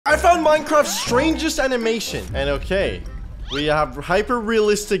I found Minecraft's strangest animation. And okay, we have hyper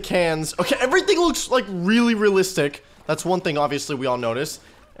realistic hands. Okay, everything looks like really realistic. That's one thing obviously we all notice.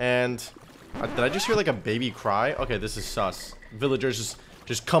 And did I just hear like a baby cry? Okay, this is sus. Villagers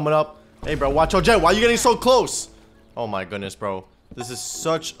just coming up. Hey bro, watch out, Jet. Why are you getting so close? Oh my goodness, bro. This is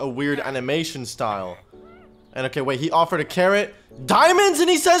such a weird animation style. And okay, wait, he offered a carrot. Diamonds and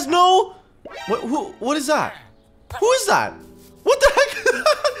he says no? What is that? Who is that? What the heck?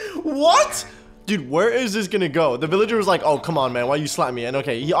 What? Dude, where is this gonna go? The villager was like, oh, come on, man. Why you slap me? And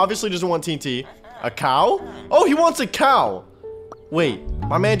okay, he obviously doesn't want TNT. A cow? Oh, he wants a cow. Wait,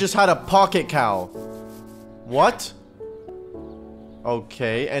 my man just had a pocket cow. What?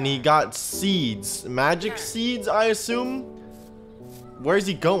 Okay, and he got seeds. Magic seeds, I assume? Where is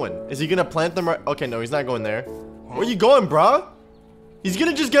he going? Is he gonna plant them right? Okay, no, he's not going there. Where you going, bruh? He's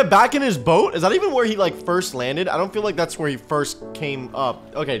gonna just get back in his boat? Is that even where he, like, first landed? I don't feel like that's where he first came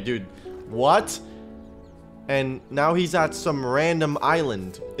up. Okay, dude. What? And now he's at some random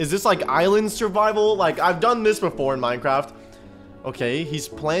island. Is this, like, island survival? Like, I've done this before in Minecraft. Okay, he's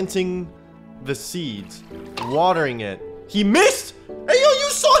planting the seeds. Watering it. He missed! Hey, yo, you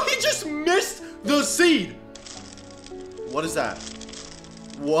saw he just missed the seed! What is that?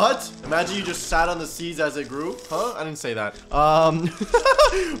 What? Imagine you just sat on the seeds as it grew? Huh? I didn't say that.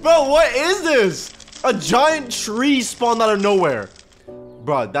 Bro, what is this? A giant tree spawned out of nowhere.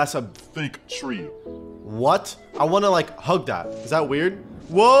 Bro, that's a fake tree. What? I want to, like, hug that. Is that weird?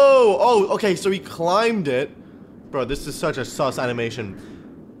 Whoa! Oh, okay, so he climbed it. Bro, this is such a sus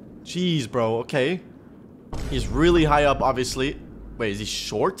animation. Jeez, bro, okay. He's really high up, obviously. Wait, is he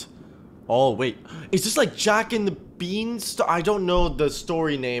short? Oh, wait. Is this like Jack and the Beanstalk? I don't know the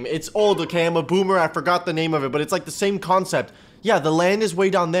story name. It's old, okay? I'm a boomer. I forgot the name of it, but it's like the same concept. Yeah, the land is way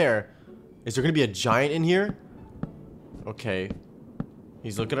down there. Is there gonna be a giant in here? Okay.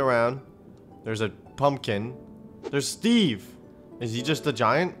 He's looking around. There's a pumpkin. There's Steve. Is he just a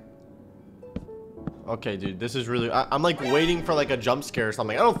giant? Okay, dude, this is really... I'm like waiting for like a jump scare or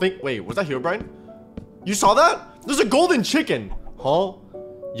something. I don't think... Wait, was that Herobrine? You saw that? There's a golden chicken. Huh?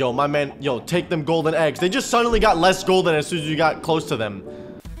 Yo, my man, yo, take them golden eggs. They just suddenly got less golden as soon as you got close to them.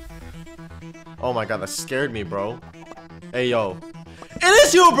 Oh my god, that scared me, bro. Hey, yo. It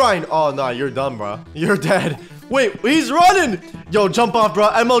is Herobrine! Oh, nah, you're done, bro. You're dead. Wait, he's running! Yo, jump off, bro.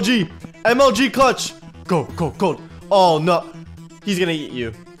 MLG. MLG clutch. Go, go, go. Oh, no. He's gonna eat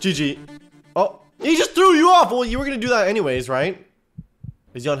you. GG. Oh, he just threw you off. Well, you were gonna do that anyways, right?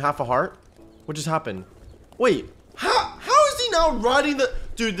 Is he on half a heart? What just happened? Wait, how is he now riding the...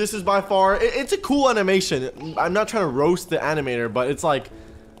 Dude, this is by far... It's a cool animation. I'm not trying to roast the animator, but it's like...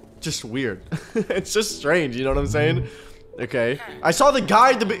 just weird. It's just strange, you know what I'm saying? Okay. I saw the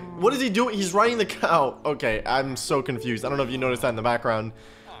guy... What is he doing? He's riding the cow. Okay, I'm so confused. I don't know if you noticed that in the background.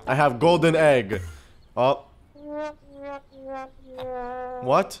 I have golden egg. Oh.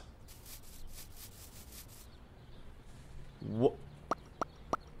 What? What?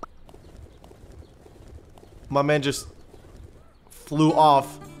 My man just flew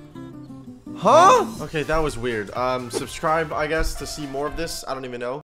off. Huh? Okay, that was weird. Subscribe, I guess, to see more of this. I don't even know.